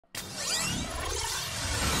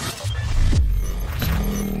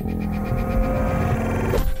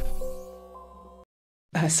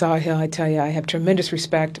Sahil, I tell you, I have tremendous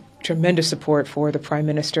respect, tremendous support for the Prime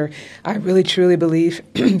Minister. I really, truly believe,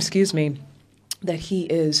 excuse me, that he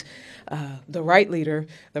is the right leader,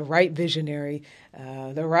 the right visionary,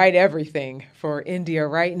 the right everything for India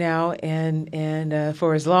right now, and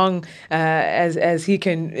for as long as he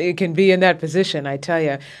can be in that position. I tell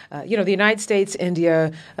you, the United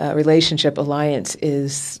States-India relationship alliance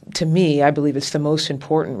is, to me, I believe it's the most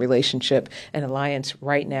important relationship and alliance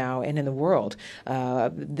right now and in the world.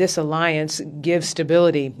 This alliance gives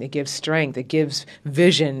stability, it gives strength, it gives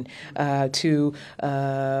vision to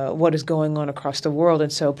what is going on across the world.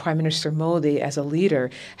 And so Prime Minister Modi, as a leader,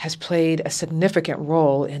 has played a significant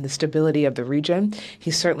role in the stability of the region. He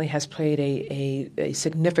certainly has played a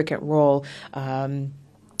significant role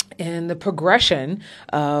in the progression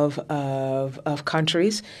of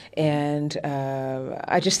countries, and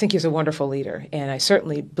I just think he's a wonderful leader, and I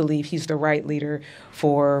certainly believe he's the right leader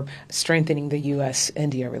for strengthening the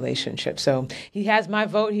U.S.-India relationship. So he has my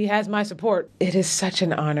vote, he has my support. It is such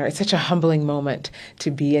an honor, it's such a humbling moment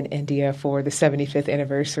to be in India for the 75th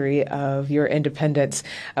anniversary of your independence.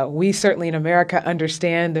 We certainly in America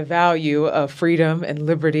understand the value of freedom and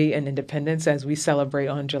liberty and independence as we celebrate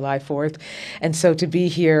on July 4th, and so to be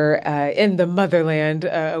here in the motherland,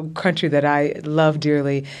 a country that I love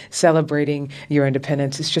dearly, celebrating your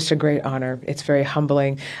independence. It's just a great honor. It's very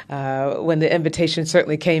humbling. When the invitation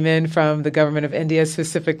certainly came in from the government of India,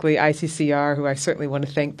 specifically ICCR, who I certainly want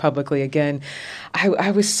to thank publicly again,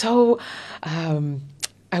 I was so...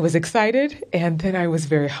 I was excited, and then I was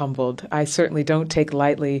very humbled. I certainly don't take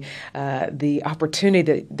lightly the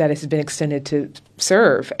opportunity that has been extended to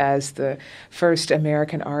serve as the first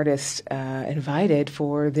American artist invited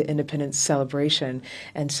for the independence celebration.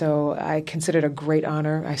 And so I consider it a great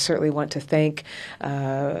honor. I certainly want to thank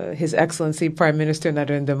His Excellency Prime Minister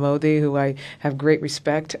Narendra Modi, who I have great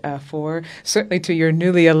respect for. Certainly to your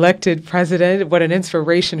newly elected president, what an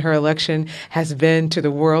inspiration her election has been to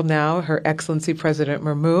the world now, Her Excellency President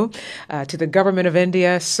Murmu. To the government of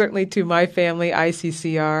India, certainly to my family,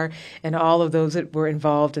 ICCR, and all of those that were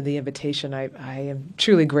involved in the invitation. I am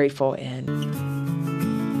truly grateful. And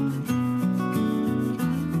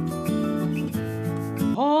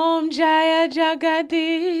Om Jaya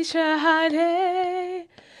Jagadish Hare,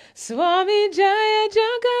 Swami Jaya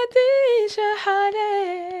Jagadish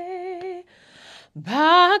Hare,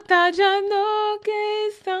 Bhakta Jano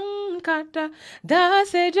ke Sankata,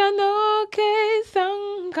 Dase Jano ke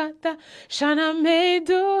Sankata, Shana me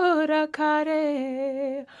dura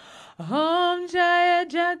kare, Om Jaya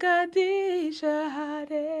Jagadish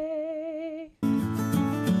Hare.